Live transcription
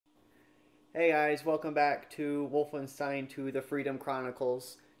Hey guys, welcome back to Wolfenstein 2 The Freedom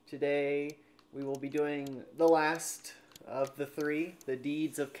Chronicles. Today we will be doing the last of the three, the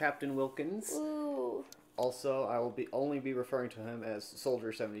deeds of Captain Wilkins. Ooh. Also, I will only be referring to him as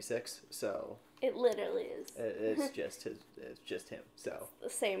Soldier 76, so It literally is. it's just him. So The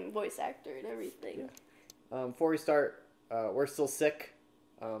same voice actor and everything. before we start, we're still sick.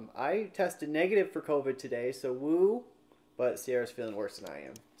 I tested negative for COVID today, so woo, but Sierra's feeling worse than I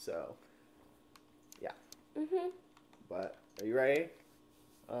am, so But are you ready?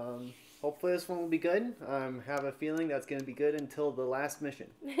 Hopefully this one will be good. Have a feeling that's going to be good until the last mission.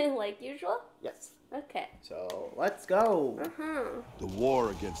 Like usual? Yes. Okay. So let's go. The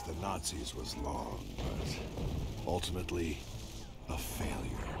war against the Nazis was long, but ultimately a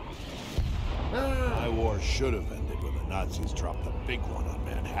failure. My war should have ended when the Nazis dropped the big one on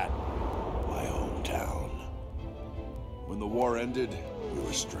Manhattan, my hometown. When the war ended, we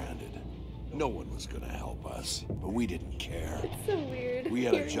were stranded. No one was gonna help us, but we didn't care. It's so weird. We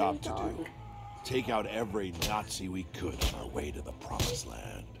had a hearing job him to talk. do. Take out every Nazi we could on our way to the promised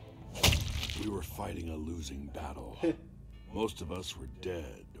land. We were fighting a losing battle. Most of us were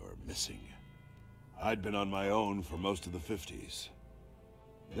dead or missing. I'd been on my own for most of the 50s.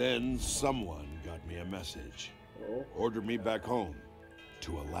 Then someone got me a message. Oh, Ordered me back home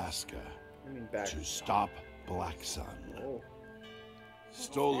to Alaska I mean back. to stop Black Sun. Oh,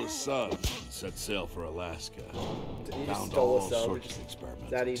 Stole a sub and set sail for Alaska. you just Found stole all a sub. sorts of experimental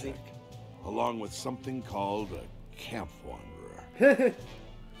That easy? tech, along with something called a camp wanderer.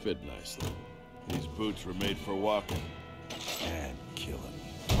 Fit nicely. These boots were made for walking and killing.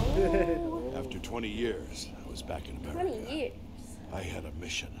 Oh, After 20 years, I was back in America. 20 years. I had a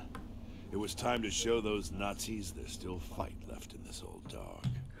mission. It was time to show those Nazis there's still fight left in this old dog.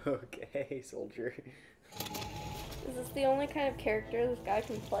 Okay, soldier. Is this the only kind of character this guy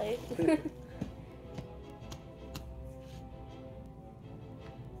can play?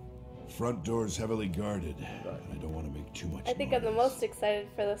 Front door's heavily guarded. I don't want to make too much I think I'm the noise. most excited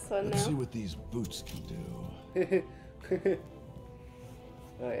for this one Let's see now. what these boots can do.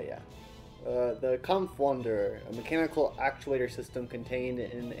 Okay, yeah. The Kampf Wanderer, a mechanical actuator system contained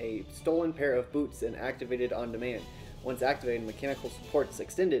in a stolen pair of boots and activated on demand. Once activated, mechanical supports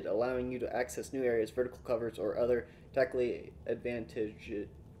extended, allowing you to access new areas, vertical covers, or other tactically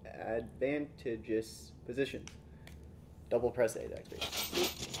advantageous positions. Double press A to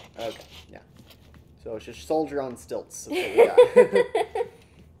activate. Okay, yeah. So it's just soldier on stilts. That's what we got.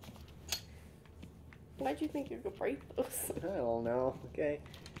 Why'd you think you could break those? I don't know. Okay.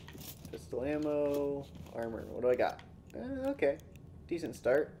 Pistol ammo, armor. What do I got? Okay. Decent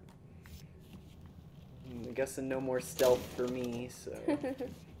start. I guess no more stealth for me, so...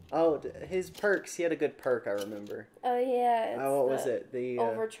 Oh, his perks. He had a good perk, I remember. Oh yeah. It's What was it? The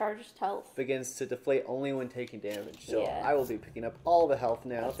overcharged health. begins to deflate only when taking damage. So Yeah. I will be picking up all the health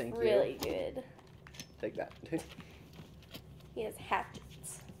now. That's Thank really you. good. Take that. He has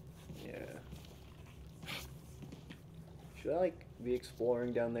hatchets. Yeah. Should I like be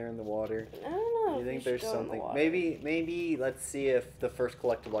exploring down there in the water? I don't know. You if think we should there's go in the something? water. Maybe let's see if the first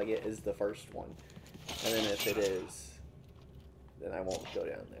collectible I get is the first one, and then if it is, then I won't go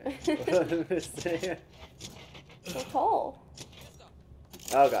down there. So tall.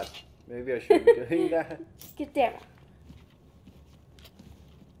 Oh god, maybe I shouldn't be doing that. Get down.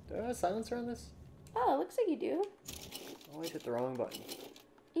 Do I have a silencer on this? Oh, it looks like you do. Oh, I hit the wrong button.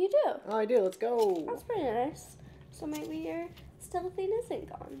 You do. Oh, I do. Let's go. That's pretty nice. So maybe your stealthiness isn't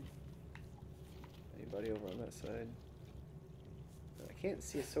gone. Anybody over on that side? I can't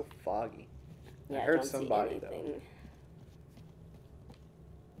see. It's so foggy. Yeah, I heard don't see somebody though. anything.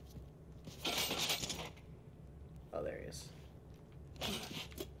 Oh, there he is. Oh,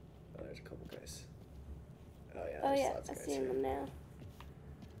 there's a couple guys. Oh yeah. Oh There's yeah, lots I of guys see here. them now.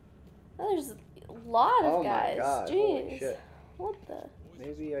 Oh, there's a lot of Oh guys. my god! Jeez. Holy shit! What the?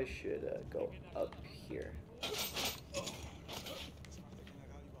 Maybe I should go up here.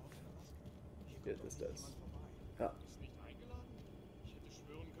 See what this does. Oh. Ich hätte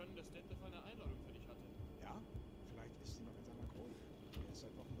schwören können, dass Detlef eine Einladung für dich hatte. Ja, vielleicht ist sie noch in seiner Kohle. Er ist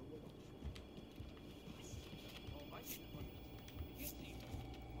seit Wochen beurlaubt. Warum weiß ich davon nicht? Wie geht's ihm?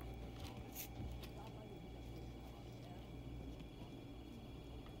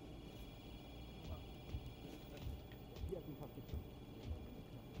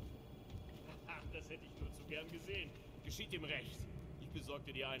 Haha, das hätte ich nur zu gern gesehen. Geschieht ihm recht. Ich besorge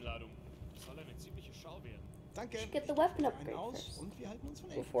dir die Einladung. Das soll eine ziemliche Schau werden. Danke. Get the weapon Einen upgrade aus first. und wir halten uns von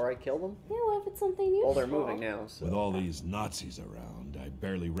Before I kill them? Yeah, what if it's something useful? Well, they're moving now, so. With all these Nazis around, I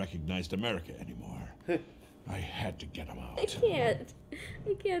barely recognized America anymore. I had to get them I out. can't.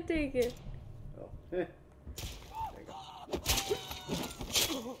 I can't take it. Oh. There you go.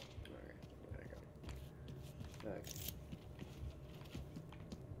 Alright, there you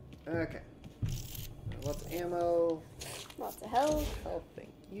go. Okay. Okay. Lots of ammo. Lots of health. Oh,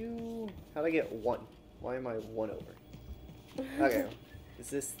 thank you. How'd I get 1? Why am I 1 over? Okay. Is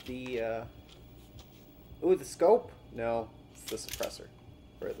this the, Ooh, the scope? No, it's the suppressor.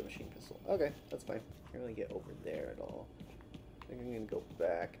 For the machine pistol. Okay, that's fine. Can't really get over there at all. I think I'm gonna go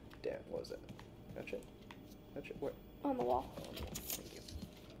back down. What was that? Touch it? Touch it? Where? On the wall. Oh, on the wall. Thank you.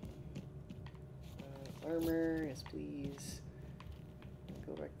 Armor, yes please.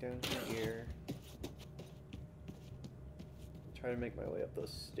 Go back down here. Try to make my way up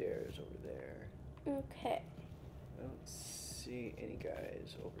those stairs over there. Okay. I don't see any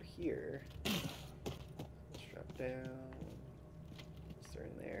guys over here. Strap down. Is there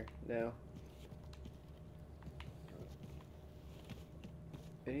in there? No.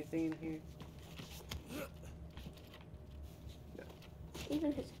 Anything in here? No.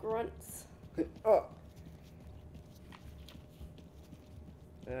 Even his grunts. Oh!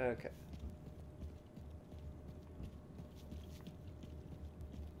 Okay.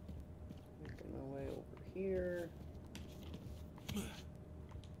 Making my way over here.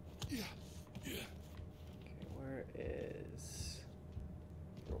 Okay, where is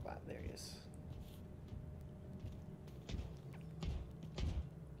the robot? There he is.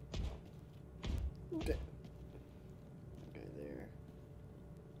 Okay, there.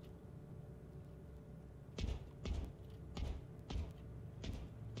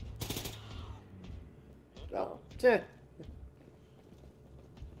 Oh, teh.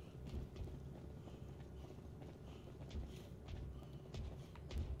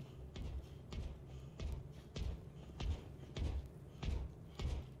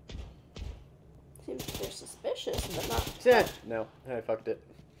 Seems they're suspicious, but not. Teh. No, I fucked it. I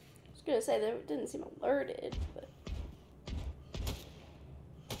was gonna say they didn't seem alerted, but.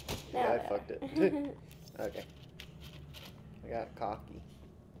 Now Yeah, I they fucked are. it. Okay. I got cocky.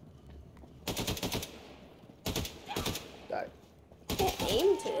 Die. Can't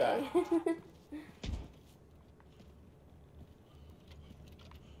aim today.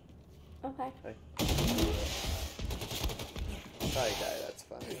 Okay. Hi. Probably die, that's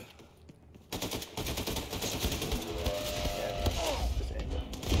fine. Yeah, just aim it.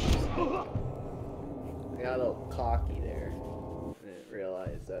 I got a little cocky there. I didn't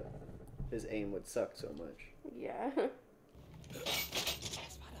realize that his aim would suck so much. Yeah.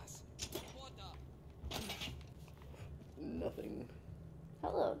 Nothing.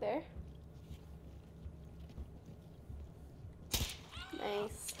 Hello there.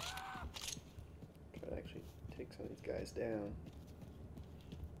 Nice. Try to actually take some of these guys down.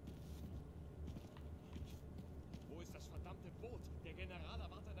 Wo ist das verdammte Boot? Der General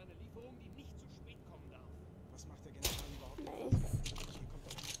erwartet eine Lieferung, die nicht zu spät kommen darf. Was macht der General überhaupt? Nice. Hier kommt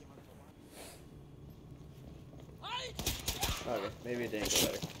doch nicht jemand vorbei. Okay, maybe it didn't go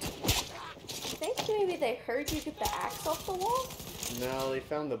better. I think maybe they heard you get the axe off the wall. No, they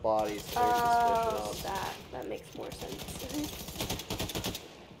found the bodies. They're Oh, suspicious. that makes more sense.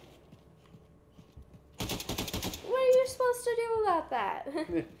 What are you supposed to do about that?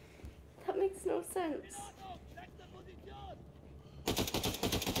 That makes no sense.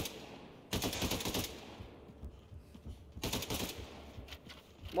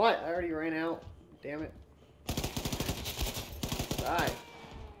 What? I already ran out. Damn it. Die.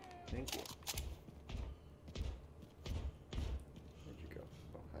 Thank you. Where'd you go?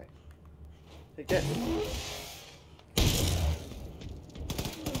 Oh, hi. Take that.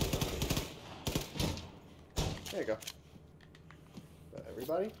 There you go.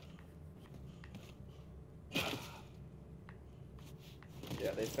 Everybody?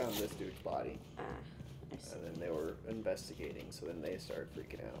 Yeah, they found this dude's body. I see. And then they were investigating, so then they started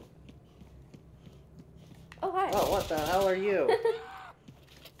freaking out. Oh, hi. Oh, what the hell are you?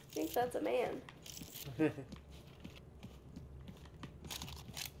 I think that's a man. Oh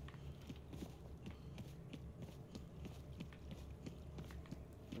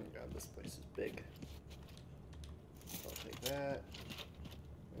god, this place is big. I'll take that.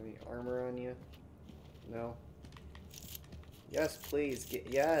 Any armor on you? No? Yes, please.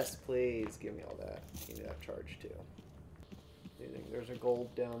 Yes, please. Give me all that. Give me that charge too. Do you think there's a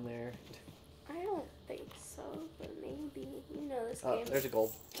gold down there? I don't think so, but maybe. You know this Oh, game. there's a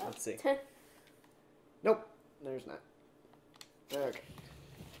gold. Oh. Let's see. Nope, there's not. Okay.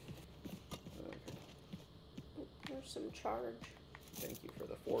 There's some charge. Thank you for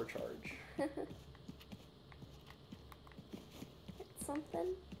the 4 charge. It's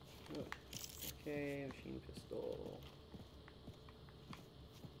something. Okay, machine pistol.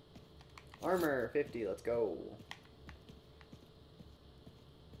 Armor 50. Let's go.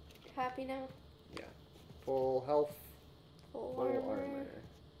 Happy now? Yeah. Full health. Full Full armor.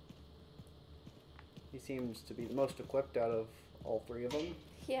 He seems to be the most equipped out of all three of them.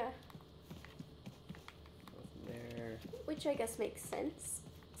 Yeah. There. Which I guess makes sense,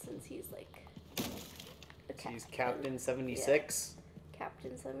 since he's like a captain. He's Captain 76. Yeah.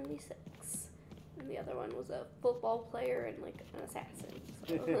 Captain 76. And the other one was a football player and like an assassin.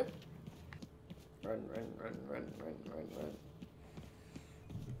 So. Run.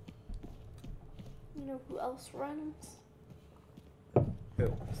 You know who else runs?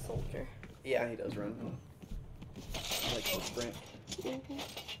 Who? Soldier. Yeah, he does run. I like to sprint. Mm-hmm.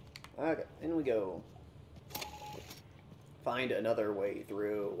 Okay, in we go. Find another way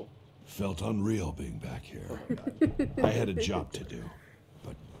through. Felt unreal being back here. Oh my god. I had a job to do,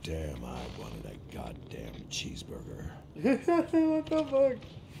 but damn, I wanted a goddamn cheeseburger. What the fuck?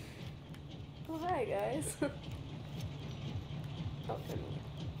 Oh, hi, guys. Oh,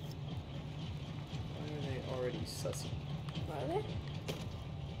 Why are they already sussy? are they?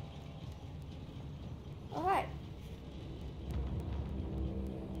 Oh, hi.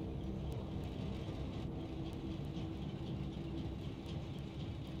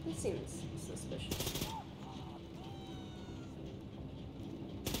 This seems suspicious.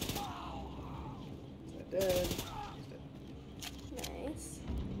 Is that dead? He's dead. Nice.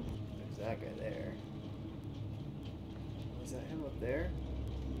 There's that guy there. Was that him up there?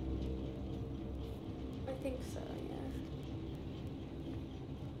 I think so, yeah.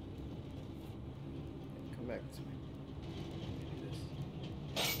 Come back this way. Do this.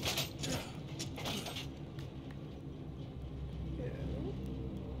 Yeah.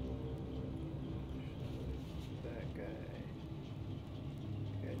 That guy.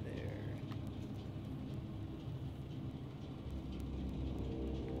 Guy there.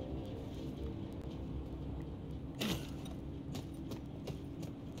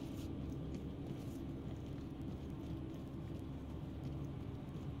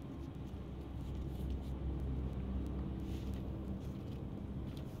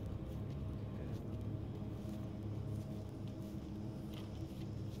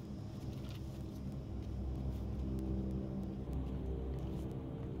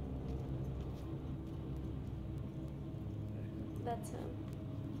 That's him.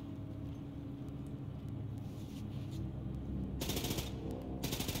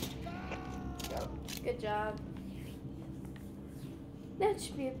 Got him. Good job. That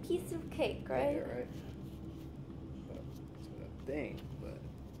should be a piece of cake, right? Yeah, right. But it's a thing, but.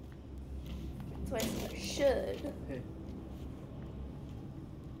 That's why I said should.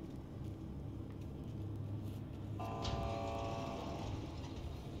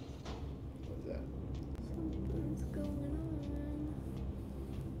 What is that? Something's going on.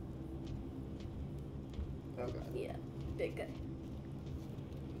 Oh god. Yeah, big guy.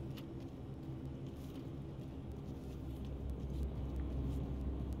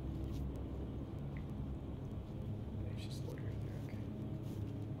 He's just looking right there, okay.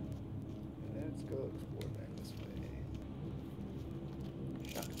 Let's go explore back this way.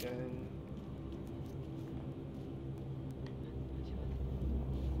 Shotgun.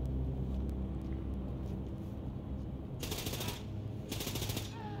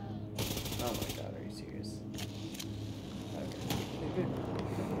 Oh my god, are you serious? Okay.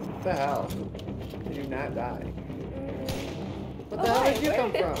 What the hell? Did you not die? What the hell did you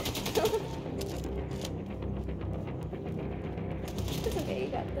come from? It's okay, you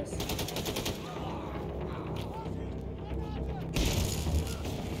got this.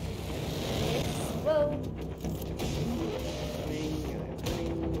 Whoa.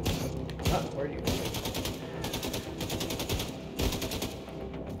 Ah, where are you?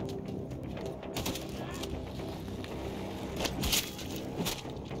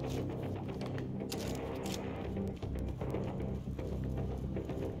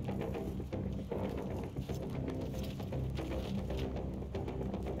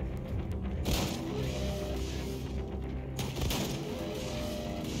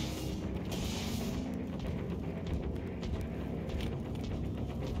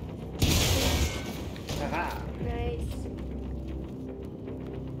 Haha. Nice.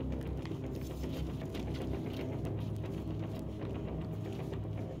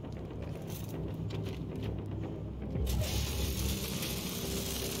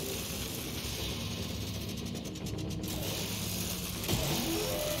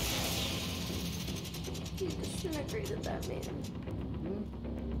 You disintegrated that man.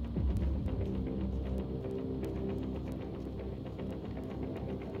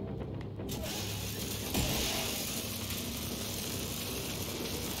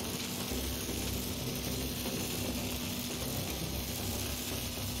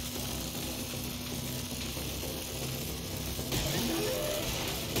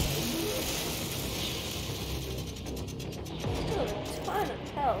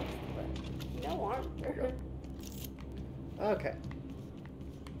 stealth, but no armor. Okay.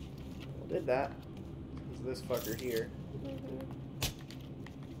 Well, did that. This fucker here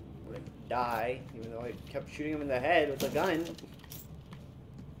would die, even though I kept shooting him in the head with a gun.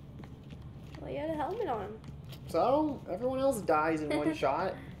 Well, you had a helmet on. So, everyone else dies in one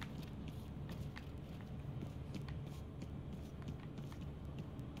shot.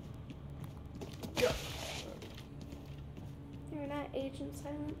 Yeah. You're not Agent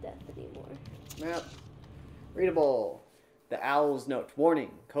Silent Death anymore. Map. Readable. The Owl's note.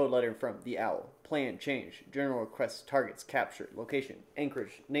 Warning. Code letter from the Owl. Plan change. General requests targets captured. Location.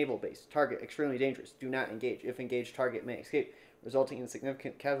 Anchorage. Naval base. Target extremely dangerous. Do not engage. If engaged, target may escape, resulting in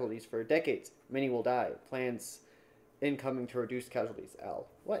significant casualties for decades. Many will die. Plans incoming to reduce casualties. Owl.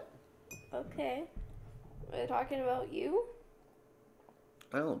 What? Okay. Are they talking about you?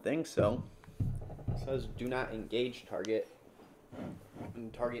 I don't think so. It says do not engage target.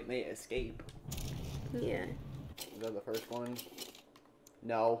 And target may escape. Yeah. Is that the first one?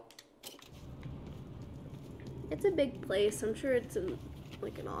 No. It's a big place. I'm sure it's in,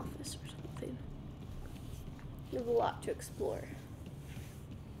 like, an office or something. There's a lot to explore.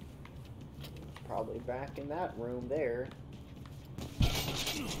 Probably back in that room there.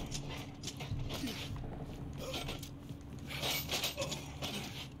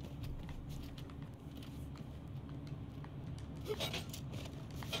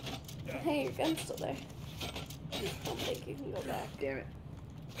 Hey, your gun's still there. I don't think you can go back. Damn it.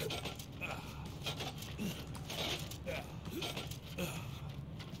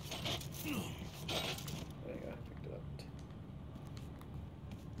 There you go, I picked it up.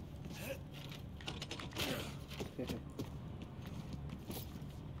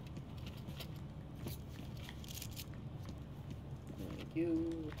 Thank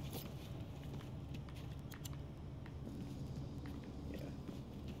you. Yeah.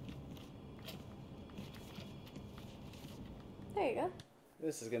 There you go.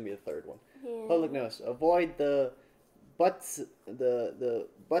 This is gonna be the third one. Yeah. Public notice: avoid the Buttsmen.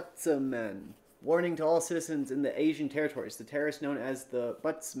 Warning to all citizens in the Asian territories. The terrorist known as the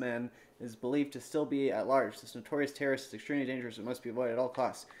Buttsmen is believed to still be at large. This notorious terrorist is extremely dangerous and must be avoided at all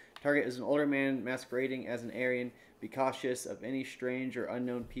costs. Target is an older man masquerading as an Aryan. Be cautious of any strange or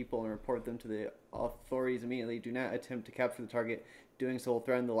unknown people and report them to the authorities immediately. Do not attempt to capture the target. Doing so will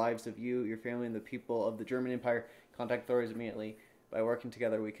threaten the lives of you, your family, and the people of the German Empire. Contact authorities immediately. By working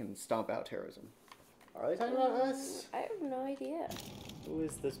together, we can stomp out terrorism. Are they talking about us? I have no idea. Who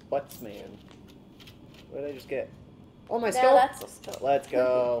is this Buttsman? What did I just get? Oh, my No, scope! that's a scope. Let's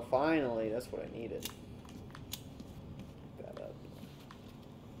go. Finally, that's what I needed. That up.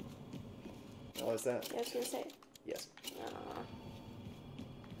 Oh, is that? I was gonna say. Yes.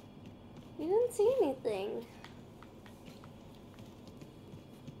 You didn't see anything.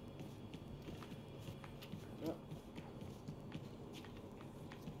 Oh.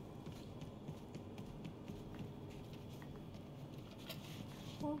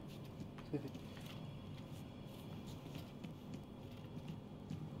 Well,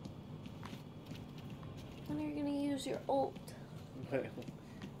 when are you gonna use your ult? Let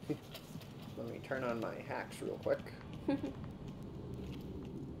me turn on my hacks real quick.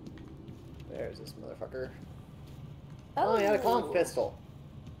 There's this motherfucker. Oh, he had a conch pistol.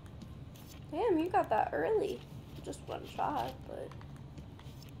 Damn, you got that early. Just one shot, but...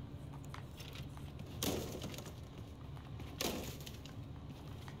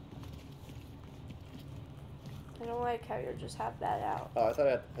 I don't like how you just have that out. Oh, I thought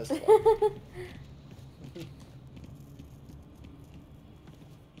I had the pistol out. Thank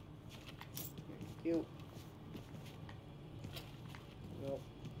you. Nope.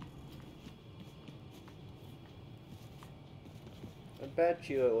 I bet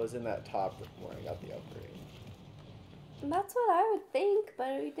you it was in that top where I got the upgrade. And that's what I would think,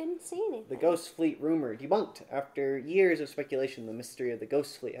 but we didn't see anything. The Ghost Fleet rumor debunked. After years of speculation, the mystery of the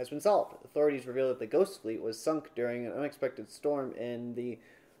Ghost Fleet has been solved. Authorities revealed that the Ghost Fleet was sunk during an unexpected storm in the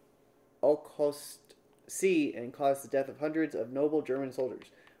Okhotsk Sea and caused the death of hundreds of noble German soldiers.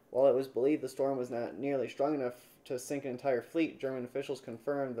 While it was believed the storm was not nearly strong enough to sink an entire fleet, German officials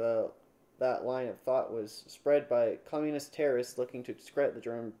confirmed that line of thought was spread by communist terrorists looking to discredit the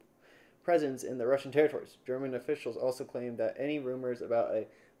German presence in the Russian territories. German officials also claimed that any rumors about a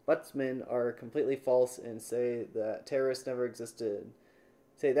Buttsman are completely false and say that terrorists never existed.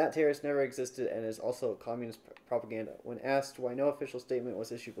 And is also communist propaganda. When asked why no official statement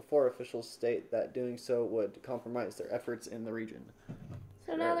was issued before, officials state that doing so would compromise their efforts in the region.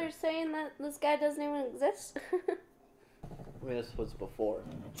 So now they're saying that this guy doesn't even exist? I mean, this was before.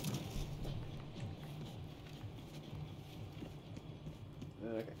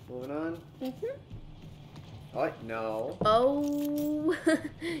 Okay, moving on. Mm-hmm. Oh, no. Oh,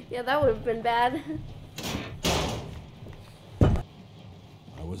 yeah, that would have been bad.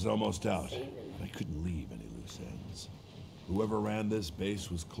 I was almost out. Saving. I couldn't leave any loose ends. Whoever ran this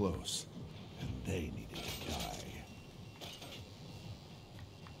base was close, and they needed to die.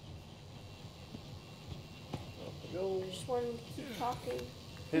 Go. I just wanted to keep talking.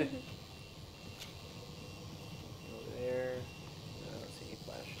 Over there. I don't see any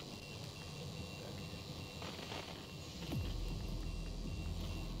flash.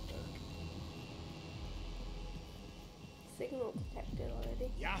 Signal detected already.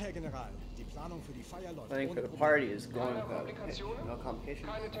 Ja, Herr General. Die Planung für die Feier läuft Planning for ohne the Probleme. party is going Keine without Komplikationen, no complications.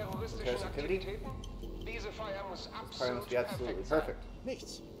 keine terroristischen Terrorist activity. Aktivitäten. Diese Feier muss Party absolut must be absolutely perfekt sein. perfect.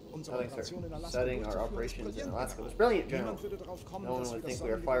 Nichts. Unsere Nothing, Operation in sir. Alaska Setting our durchzuführen, operations ist in brillant, Alaska was General. brilliant, General. Niemand würde darauf kommen, No one dass would wir think das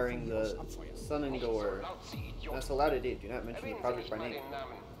we were Sonnengewehr firing von hier aus the abfeuern. Sun and Nicht so Goer. laut, Sie Idiot. That's allowed to do. Do not mention the Erwähnen Sie project nicht by mal name. den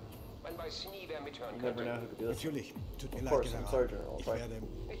Namen. Man weiß nie, wer mithören You never know könnte. who could be listening. Natürlich. Tut mir Of leid, course, I'm General. sorry, General. Ich Sorry. werde...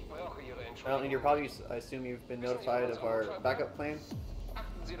 Ich brauche Ihre I don't need your Entschuldigung. apologies. I assume you've been notified of our backup plan.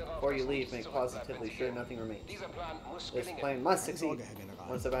 Achten Sie darauf, Before you dass leave, nichts make zurückbleibt, positively wenn Sie sure gehen. nothing remains. Dieser Plan muss This gelingen. plan must Keine succeed. Sorge, Herr General.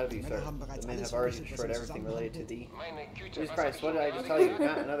 One step ahead of Die you, Männer sir. haben bereits The men alles have already vernichtet, was destroyed im everything Zusammenhang related to mit- thee. Meine Güte, Jesus was Christ, hab what did I Ihnen just gerade tell you?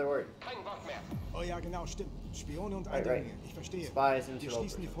 gesagt? Not another word. Kein Wort mehr. Oh ja, genau, stimmt. Spione und Right, Eindringlinge. Ich verstehe. Spies and Wir interlopers.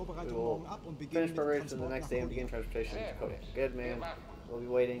 schließen die We Vorbereitung will morgen ab und beginnen finish mit dem preparations the Transport next nach day and begin Korea. transportation to Sehr Korea. gut. Good, man. Wir warten. We'll be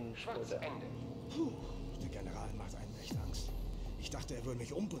waiting for Schwarz that. Ende. Puh, der General macht einen echt Angst. Ich dachte, er würde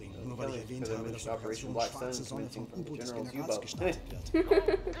mich umbringen, nur weil ich Tell me, erwähnt because I habe, mentioned dass Operation Operation Black Sun Schwarze Sonne commencing vom from the U-Boot des General's Generals U-boat. gestartet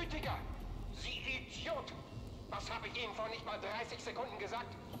wird. Gütiger! Sie Idiot! Was habe ich Ihnen vor nicht mal 30 Sekunden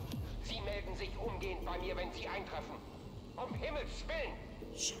gesagt? Sie melden sich umgehend bei mir, wenn Sie eintreffen. Um Himmels Willen!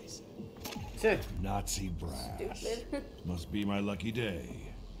 Scheiße. Nazi brass. Stupid. Must be my lucky day.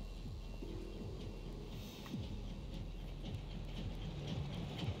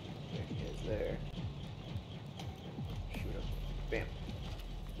 There he is there. Shoot him. Bam.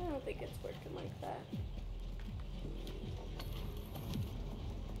 I don't think it's working like that.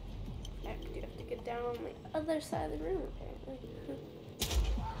 Heck, you have to get down on the other side of the room, apparently.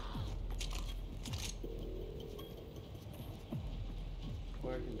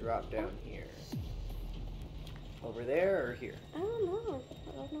 Or I can drop down here. Over there or here? I don't know.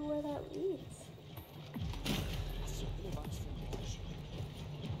 I don't know where that leads.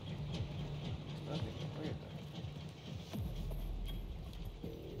 Nothing. Where is that?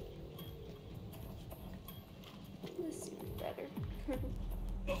 This seems better.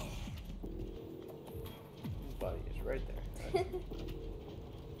 His body is right there.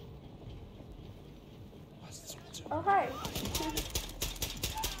 Oh, hi.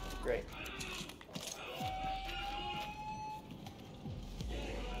 Great.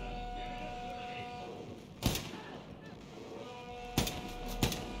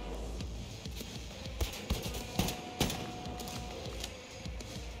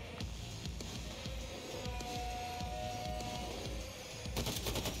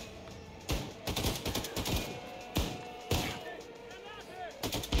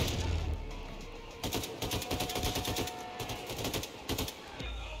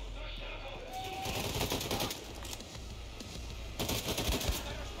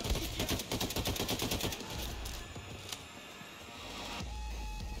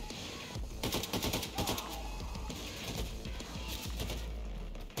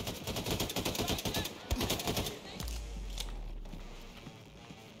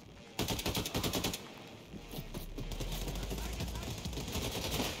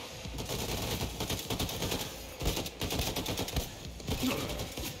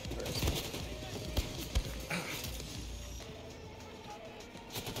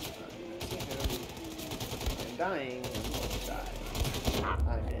 I'm dying. I'm going to die.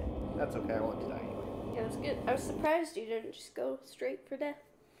 I'm in. That's okay. I want to die anyway. Yeah, that's good. I was surprised you didn't just go straight for death.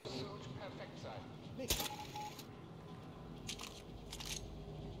 Absolut perfekt sein.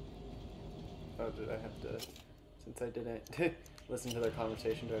 Oh, did I have to? Since I didn't listen to their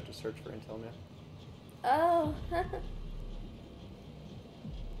conversation, do I have to search for intel now? Oh.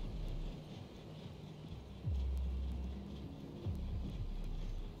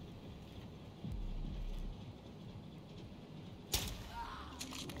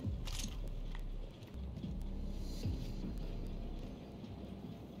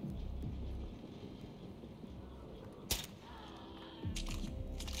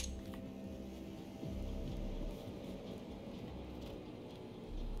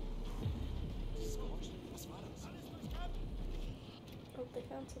 Oh, they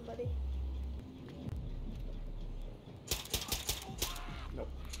found somebody. Nope.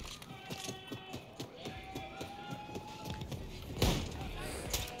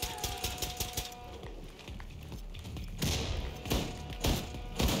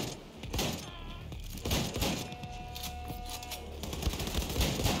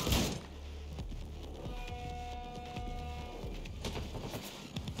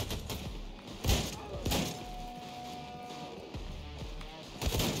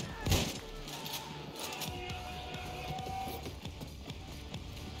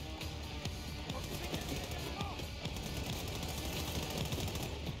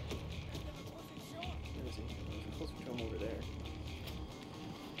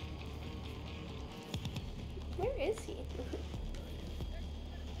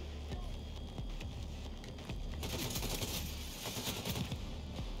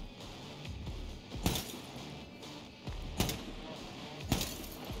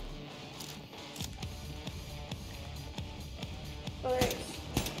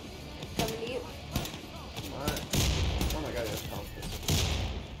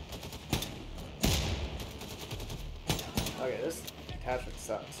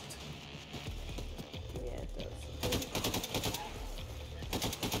 sucks. Yeah, it does.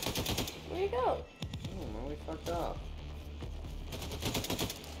 Where'd you go? I don't know, we fucked up.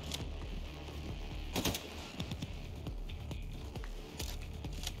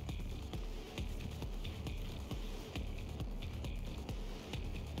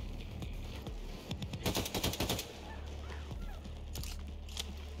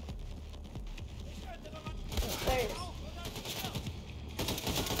 There.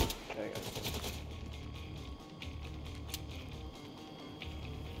 There you go.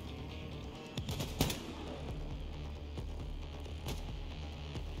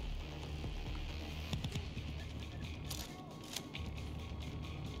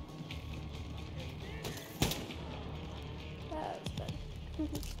 That was bad.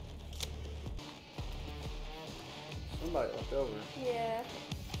 Somebody left over. Yeah.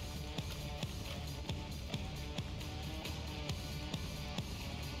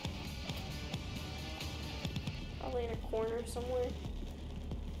 Probably in a corner somewhere.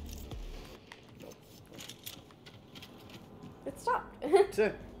 It stopped.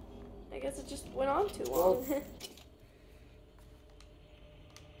 Sick. I guess it just went on too Well- long.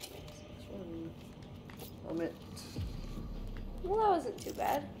 Helmet. Well, that wasn't too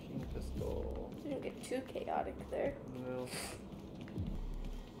bad. Machine pistol. Didn't get too chaotic there. No.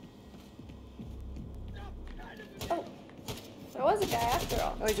 Oh, there was a guy after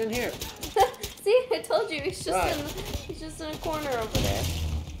all. Oh, he's in here. See, I told you he's just Right. he's just in a corner over there.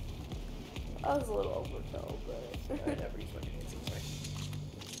 I was a little overkill, I but never use my grenades anyway.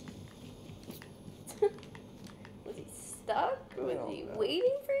 was he stuck? Or was No, he no.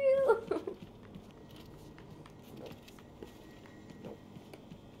 waiting for you? Nope. Nope.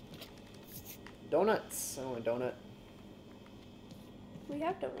 Donuts. I want a donut. We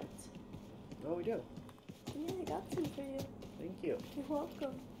have donuts. Oh, we do. Yeah, I got some for you. Thank you. You're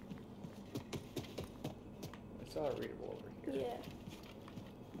welcome. I saw a readable over here. Yeah.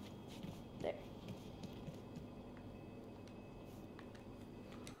 There.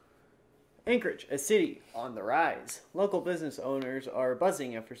 Anchorage, a city on the rise. Local business owners are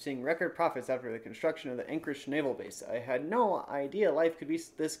buzzing after seeing record profits after the construction of the Anchorage Naval Base. I had no idea life could be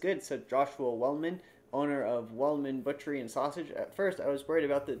this good, said Joshua Wellman, owner of Wellman Butchery and Sausage. At first, I was worried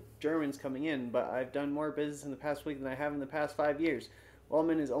about the Germans coming in, but I've done more business in the past week than I have in the past 5 years.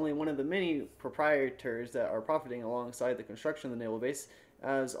 Wellman is only one of the many proprietors that are profiting alongside the construction of the naval base,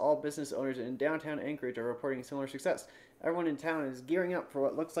 as all business owners in downtown Anchorage are reporting similar success. Everyone in town is gearing up for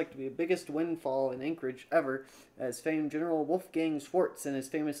what looks like to be the biggest windfall in Anchorage ever, as famed General Wolfgang Schwartz and his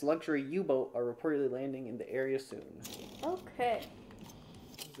famous luxury U-boat are reportedly landing in the area soon. Okay.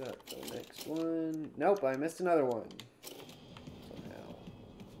 Is that the next one? Nope, I missed another one. Somehow.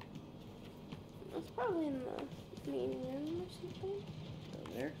 That's probably in the main room or something.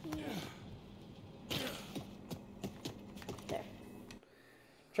 Down there. Yeah. There.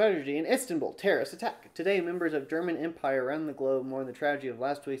 Tragedy in Istanbul. Terrorist attack. Today, members of German Empire around the globe mourn the tragedy of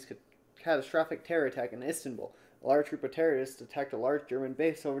last week's catastrophic terror attack in Istanbul. A large group of terrorists attacked a large German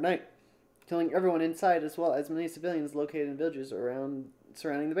base overnight, killing everyone inside as well as many civilians located in villages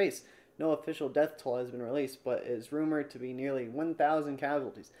surrounding the base. No official death toll has been released, but is rumored to be nearly 1,000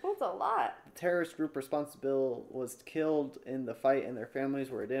 casualties. That's a lot. The terrorist group responsible was killed in the fight, and their families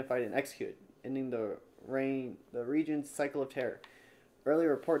were identified and executed, ending the region's cycle of terror. Early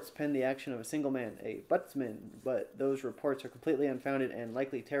reports pinned the action of a single man, a Butzman, but those reports are completely unfounded and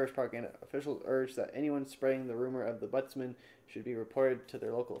likely terrorist propaganda. Officials urge that anyone spreading the rumor of the Butzman should be reported to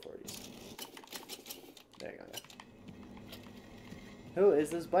their local authorities. There you go. Who is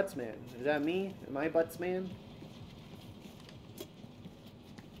this Butzman? Is that me? Am I Butzman?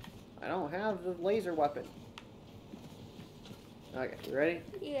 I don't have the laser weapon. Okay, you ready?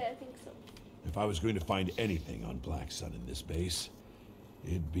 Yeah, I think so. If I was going to find anything on Black Sun in this base,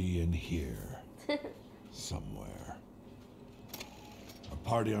 it'd be in here. Somewhere. A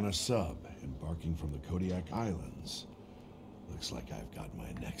party on a sub, embarking from the Kodiak Islands. Looks like I've got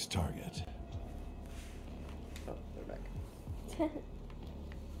my next target. Oh, they're back.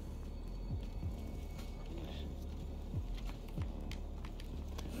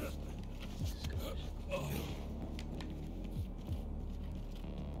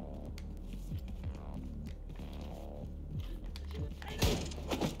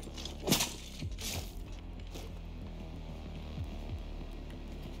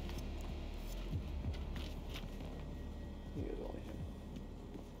 He was only him.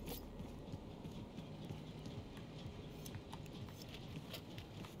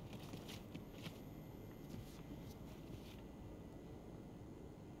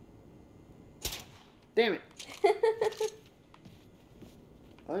 Damn it!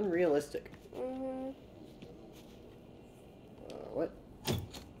 Unrealistic. Mhm. What?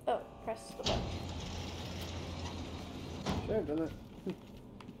 Oh, press the button. Should have done that.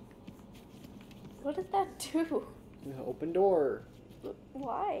 What did that do? Open door.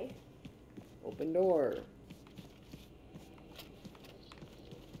 Why? Open door.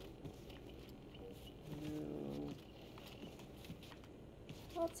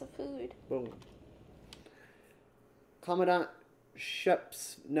 Lots of food. Boom. Commandant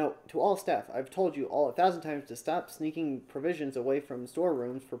Shep's note to all staff. I've told you all 1,000 times to stop sneaking provisions away from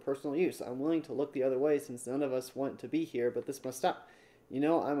storerooms for personal use. I'm willing to look the other way since none of us want to be here, but this must stop. You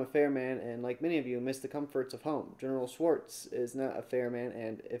know I'm a fair man, and like many of you, miss the comforts of home. General Schwartz is not a fair man,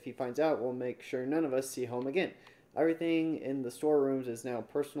 and if he finds out, we'll make sure none of us see home again. Everything in the storerooms is now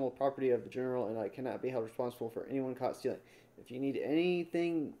personal property of the General, and I cannot be held responsible for anyone caught stealing. If you need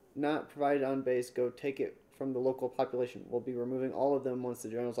anything not provided on base, go take it from the local population. We'll be removing all of them once the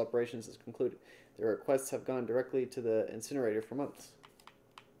General's operations is concluded. The requests have gone directly to the incinerator for months.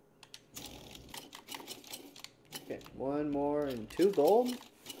 Okay, one more and 2 gold?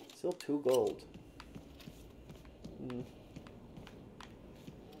 Still 2 gold.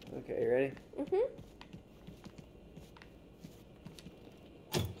 Okay, you ready? Mhm.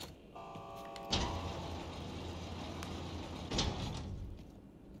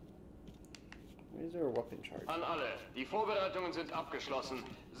 Where's our weapon charge? An alle, die Vorbereitungen sind abgeschlossen.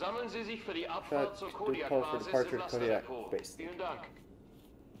 Sammeln Sie sich für die Abfahrt zur Call for Kodiak-Basis departure im to Kodiak Lasterdepot. base. Vielen Dank.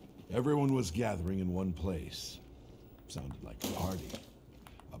 Everyone was gathering in one place. Sounded like a party.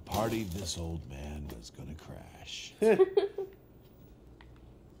 A party this old man was gonna crash. I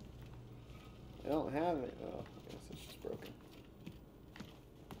don't have it. Oh, I guess it's just broken.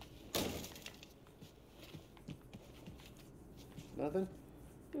 Nothing?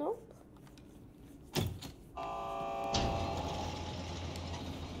 Nope.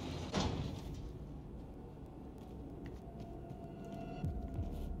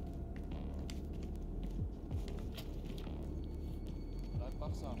 Bleib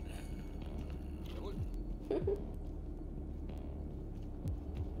wachsam. Jawohl.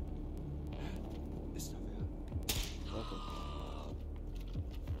 Ist da wer? Nothing.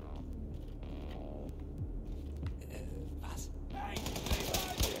 Was?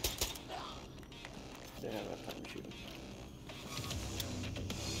 Didn't have enough time to shoot him.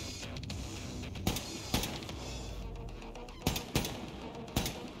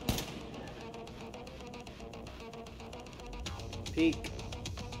 Peek.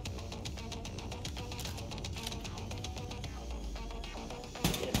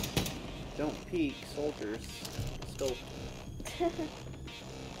 Don't peek, soldiers. Scope. Saw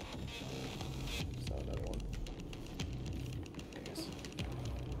another one. I guess.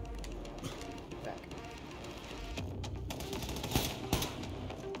 Back.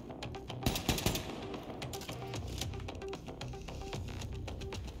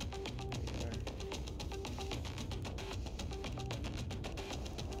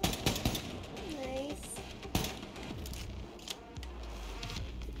 Nice.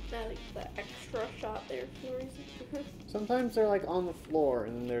 I like the extra shot there for no reason. Sometimes they're like on the floor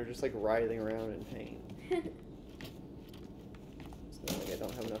and they're just like writhing around in pain. It's not like I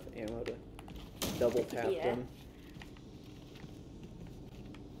don't have enough ammo to double tap Yeah. them.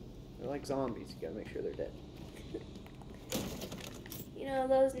 They're like zombies, you gotta make sure they're dead. You know,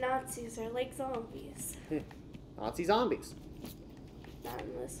 those Nazis are like zombies. Nazi zombies. Not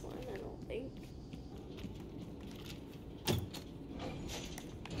in this one, I don't think.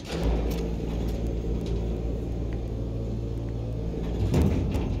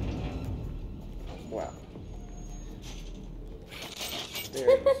 Wow. There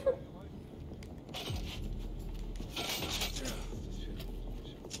it is.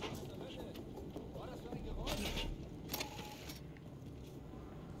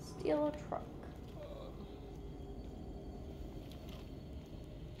 Steal a truck.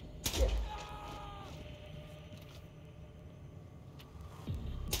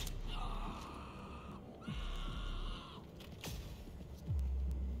 Was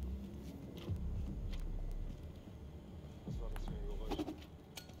war das für ein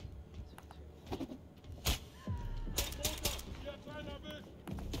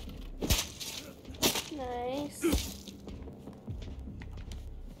Geräusch? Nice.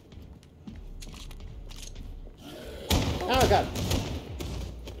 Oh god.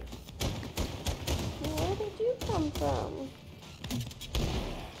 Where did you come from?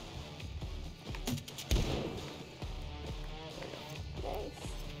 Nice.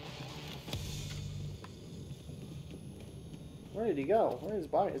 Where did he go? Where is his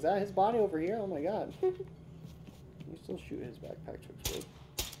body? Is that his body over here? Oh my god. You still shoot his backpack to explode.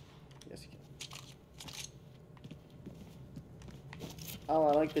 Yes, you can. Oh,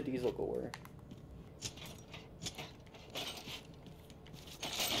 I like the diesel gore.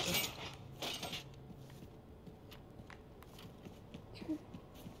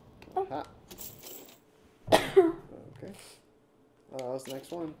 Ha. Okay. Oh, that was the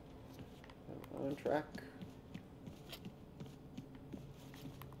next one. On track.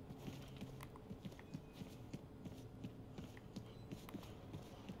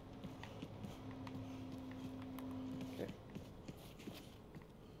 Okay.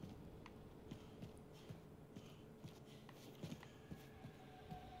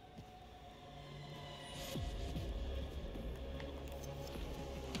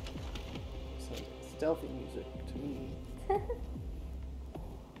 Sounds like stealthy music to me.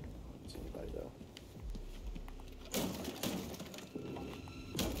 It's anybody though.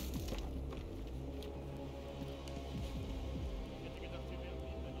 Ich hätte gedacht, wir wären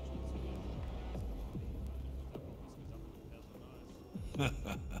wie bei der Station.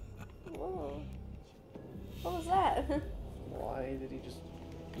 Whoa. What was that? Why did he just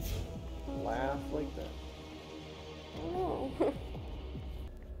laugh like that? Oh. There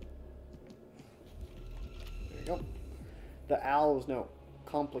you go. The owl's note.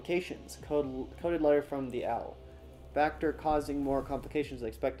 Complications. Coded letter from the owl. Factor causing more complications than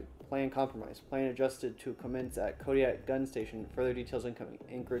expected. Plan compromised. Plan adjusted to commence at Kodiak gun station. Further details incoming.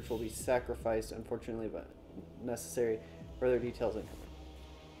 Anchorage will be sacrificed, unfortunately, but necessary. Further details incoming.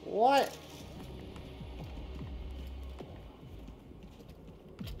 What?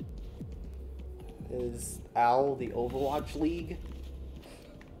 Is Owl the Overwatch League?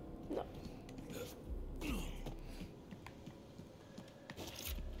 No.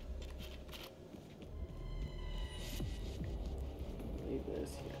 Leave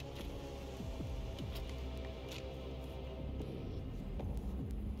this here.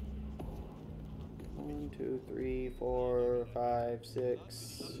 One, 2, 3, 4, 5,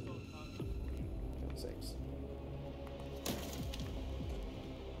 6. 6.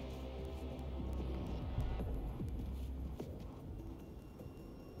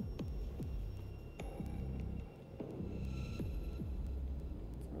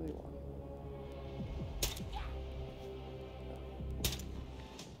 Really long.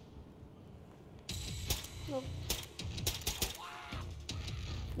 Nope.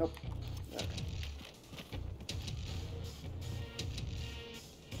 Nope. Okay.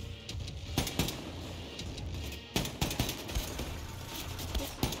 This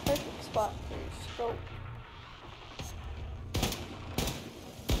is a perfect spot for your scope.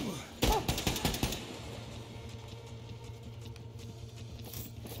 Oh.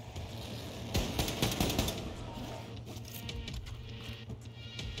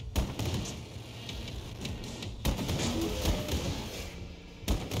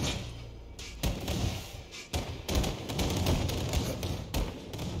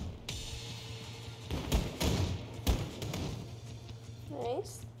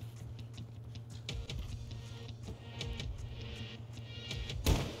 Nice.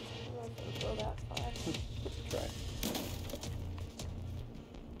 I'm not gonna go that far. Try.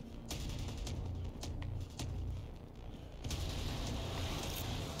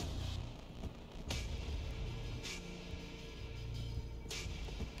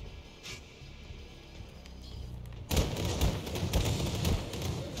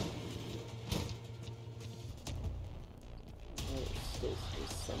 Still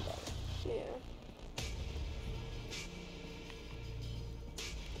somebody. Yeah.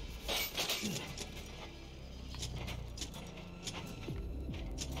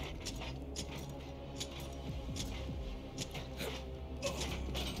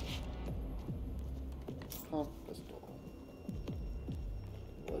 Pump pistol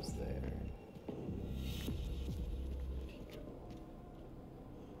was there.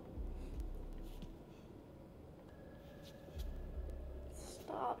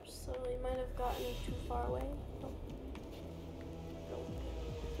 Stopped, so he might have gotten too far away. Oh.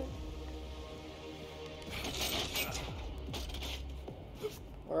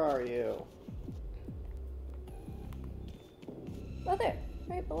 Where are you? Oh, there.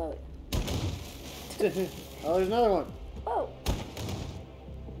 Right below it. Oh, there's another one. Oh.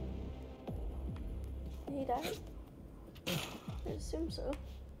 He died? I assume so.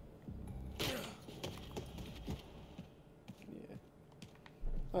 Yeah.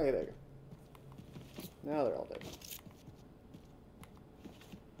 Okay, there you go. Now they're all dead.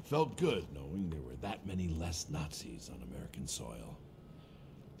 Felt good knowing there were that many less Nazis on American soil.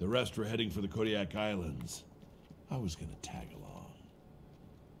 The rest were heading for the Kodiak Islands. I was gonna tag along.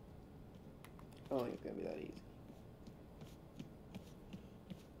 I don't think it's gonna be that easy.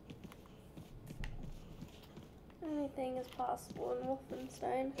 Anything is possible in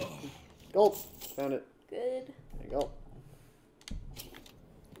Wolfenstein. Gold. Found it. Good. There you go.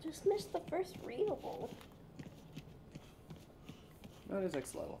 Just missed the first readable. No, it is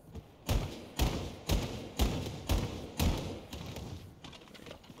next level.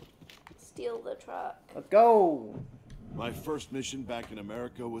 Steal the truck. Let's go. My first mission back in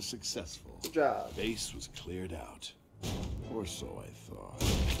America was successful. Good job. Base was cleared out. Or so I thought.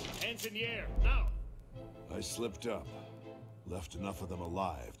 Hands in the air, now! I slipped up. Left enough of them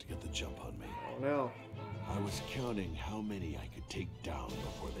alive to get the jump on me. Oh no. I was counting how many I could take down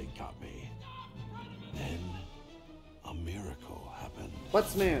before they got me. Then, a miracle happened.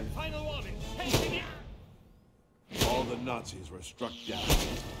 What's man? Final warning, hands in the air! All the Nazis were struck down,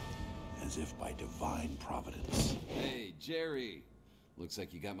 as if by divine providence. Hey, Jerry. Looks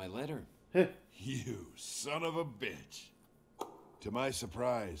like you got my letter. You son of a bitch. To my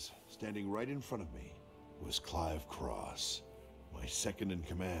surprise, standing right in front of me was Clive Cross, my second in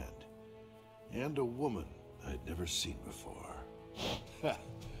command, and a woman I'd never seen before.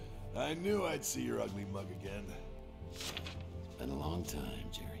 I knew I'd see your ugly mug again. It's been a long time,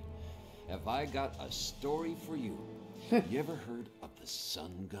 Jerry. Have I got a story for you? You ever heard of the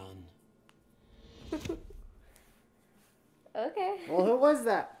sun gun? Okay. Well, who was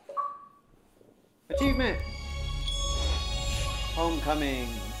that? Achievement. Homecoming.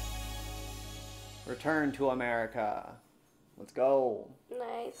 Return to America. Let's go.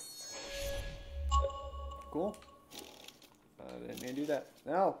 Nice. Cool. Didn't mean to do that.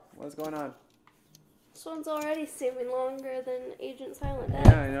 No. What's going on? This one's already seeming longer than Agent Silent Yeah,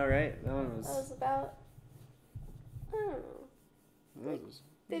 Death. I know, right? That one That was. was about, I don't know, That was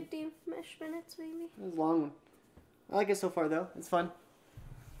 50-ish minutes maybe. it was a long one. I like it so far though. It's fun.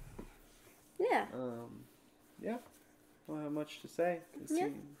 Yeah. Yeah. Don't have much to say. It Yeah.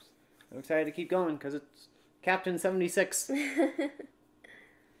 seems. I'm excited to keep going because it's Captain 76.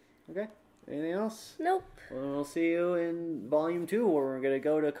 Okay. Anything else? Nope. Well, we'll see you in Volume 2 where we're going to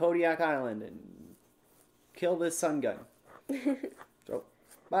go to Kodiak Island and kill this sun gun. So,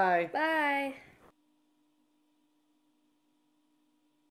 bye. Bye.